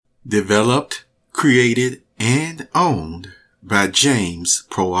Developed, created, and owned by James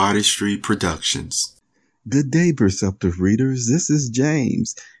PoeArtistry Productions. Good day, Perceptive Readers. This is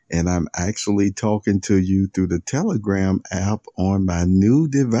James, and I'm actually talking to you through the Telegram app on my new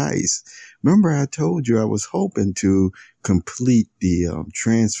device. Remember, I told you I was hoping to complete the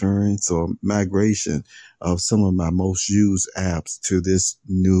transference or migration of some of my most used apps to this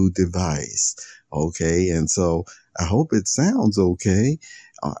new device. Okay, and so I hope it sounds okay.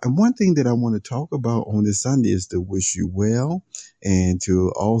 And one thing that I want to talk about on this Sunday is to wish you well and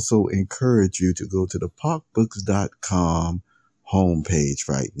to also encourage you to go to the PoeBooks.com homepage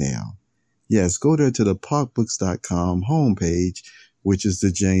right now. Yes, go there to the PoeBooks.com homepage, which is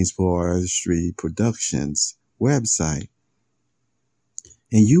the James PoeArtistry Productions website.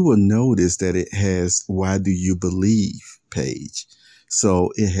 And you will notice that it has Why Do You Believe page. So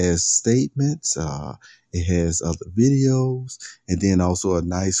it has statements, it has other videos, and then also a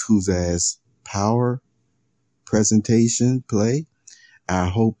nice Who's Ass Power presentation play. I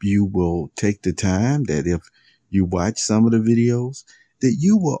hope you will take the time that if you watch some of the videos, that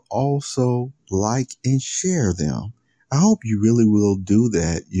you will also like and share them. I hope you really will do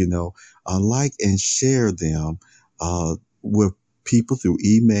that, like and share them with people through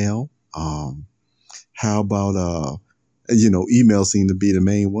email. How about, email seems to be the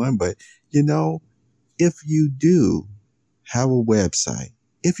main one, but, if you do have a website,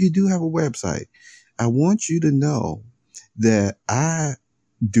 I want you to know that I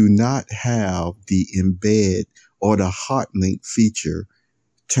do not have the embed or the hot link feature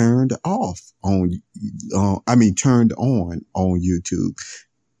turned on YouTube.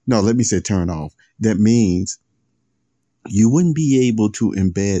 No, let me say turn off. That means you wouldn't be able to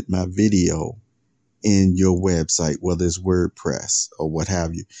embed my video in your website, whether it's WordPress or what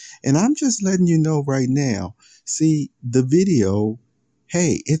have you. And I'm just letting you know right now, see, the video,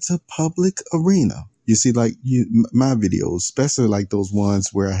 hey, it's a public arena. You see, like my videos, especially like those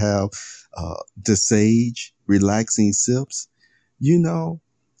ones where I have the sage relaxing sips,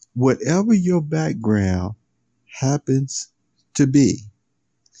 whatever your background happens to be,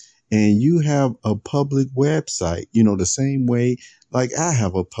 and you have a public website, the same way like I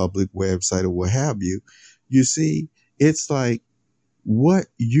have a public website or what have you, you see, it's like what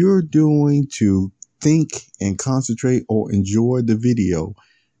you're doing to think and concentrate or enjoy the video.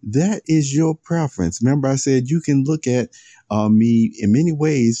 That is your preference. Remember, I said you can look at me in many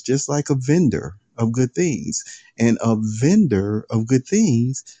ways, just like a vendor of good things. And a vendor of good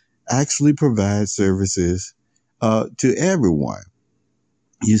things actually provides services to everyone.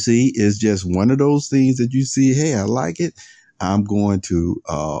 You see, it's just one of those things that you see, hey, I like it. I'm going to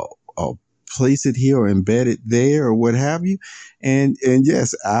place it here or embed it there or what have you. And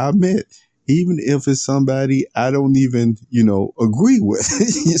yes, I admit, even if it's somebody I don't even, agree with,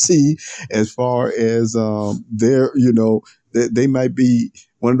 you see, as far as they might be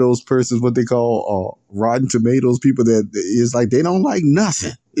one of those persons, what they call rotten tomatoes, people that is like they don't like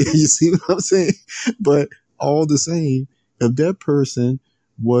nothing. You see what I'm saying? But all the same, if that person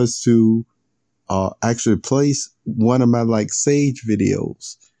was to actually place one of my like Sage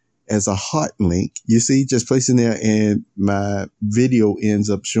videos as a hot link, you see, just placing there and my video ends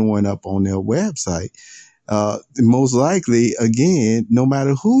up showing up on their website. Most likely, again, no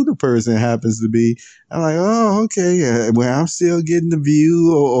matter who the person happens to be, I'm like, oh, okay, well, I'm still getting the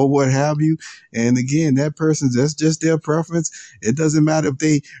view or what have you. And again, that person's, that's just their preference. It doesn't matter if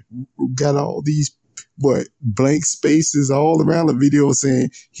they got all these blank spaces all around the video saying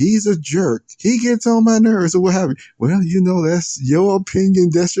he's a jerk, he gets on my nerves or what have you. Well, that's your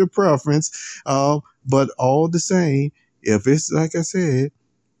opinion, that's your preference. But all the same, if it's like I said,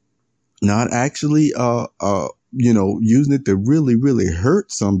 not actually using it to really, really hurt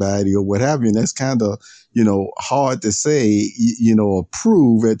somebody or what have you, and that's kind of hard to say,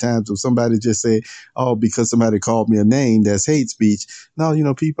 approve at times if somebody just say, oh, because somebody called me a name, that's hate speech.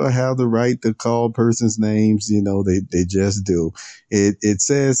 No, people have the right to call persons names, they just do. It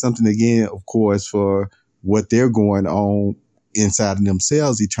says something again, of course, for what they're going on inside of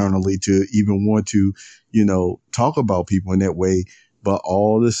themselves eternally to even want to, talk about people in that way. But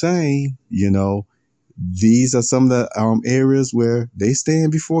all the same, these are some of the areas where they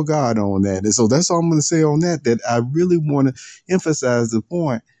stand before God on that. And so that's all I'm going to say on that I really want to emphasize the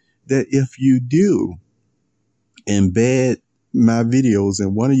point that if you do embed my videos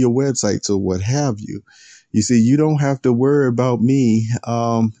in one of your websites or what have you, you see, you don't have to worry about me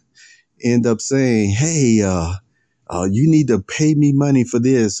end up saying, hey, you need to pay me money for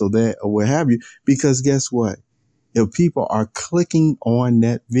this or that or what have you, because guess what? If people are clicking on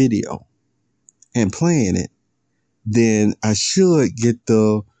that video and playing it, then I should get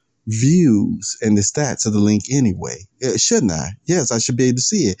the views and the stats of the link anyway. Shouldn't I? Yes, I should be able to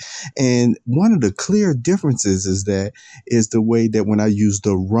see it. And one of the clear differences is the way that when I use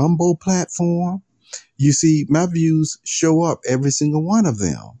the Rumble platform, you see my views show up, every single one of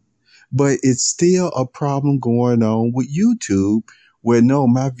them. But it's still a problem going on with YouTube where no,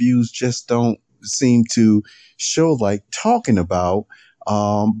 my views just don't seem to show like talking about.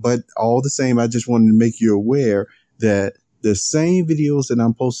 But all the same, I just wanted to make you aware that the same videos that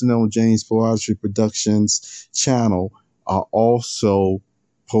I'm posting on James PoeArtistry Productions channel are also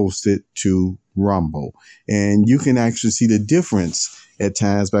posted to Rumble. And you can actually see the difference at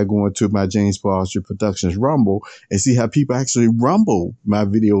times by going to my James PoeArtistry Productions Rumble and see how people actually rumble my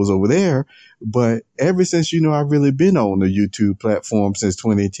videos over there. But ever since, I've really been on the YouTube platform since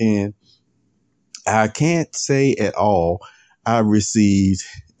 2010, I can't say at all I received,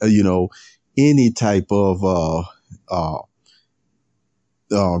 any type of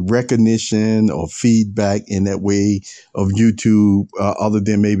recognition or feedback in that way of YouTube, other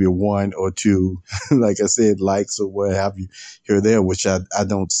than maybe one or two, like I said, likes or what have you here or there, which I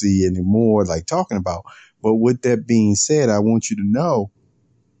don't see anymore, like talking about. But with that being said, I want you to know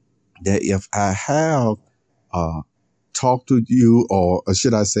that if I have talked to you, or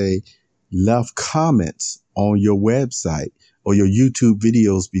should I say, left comments on your website or your YouTube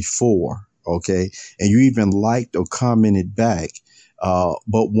videos before, okay, and you even liked or commented back,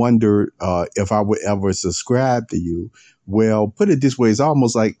 but wondered if I would ever subscribe to you. Well, put it this way, it's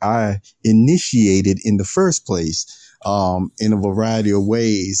almost like I initiated in the first place, in a variety of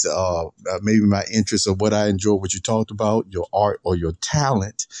ways, maybe my interest of what I enjoy, what you talked about, your art or your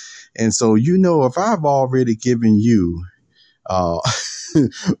talent. And so, if I've already given you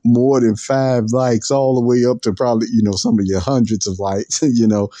more than 5 likes, all the way up to probably, some of your hundreds of likes, then,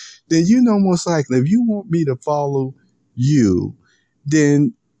 most likely if you want me to follow you,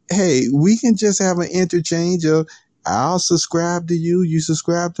 then, hey, we can just have an interchange of I'll subscribe to you, you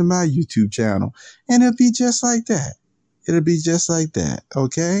subscribe to my YouTube channel, and it'll be just like that. It'll be just like that.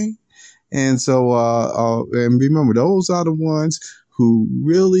 Okay. And so, and remember, those are the ones who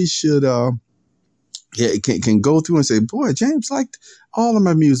really should, can go through and say, boy, James liked all of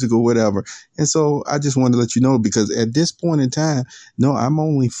my music or whatever. And so I just wanted to let you know, because at this point in time, no, I'm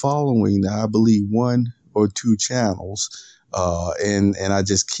only following, I believe, 1 or 2 channels. And I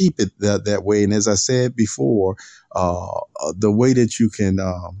just keep it that way. And as I said before, the way that you can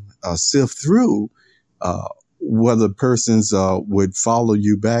sift through whether persons would follow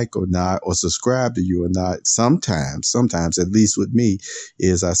you back or not, or subscribe to you or not, sometimes, at least with me,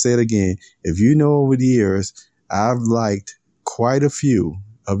 is, I said again, if over the years, I've liked quite a few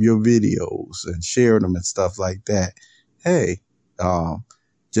of your videos and shared them and stuff like that, hey,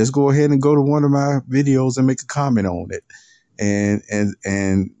 just go ahead and go to one of my videos and make a comment on it. And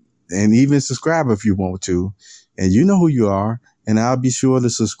even subscribe if you want to, and you know who you are, and I'll be sure to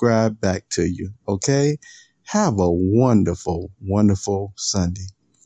subscribe back to you. Okay. Have a wonderful, wonderful Sunday.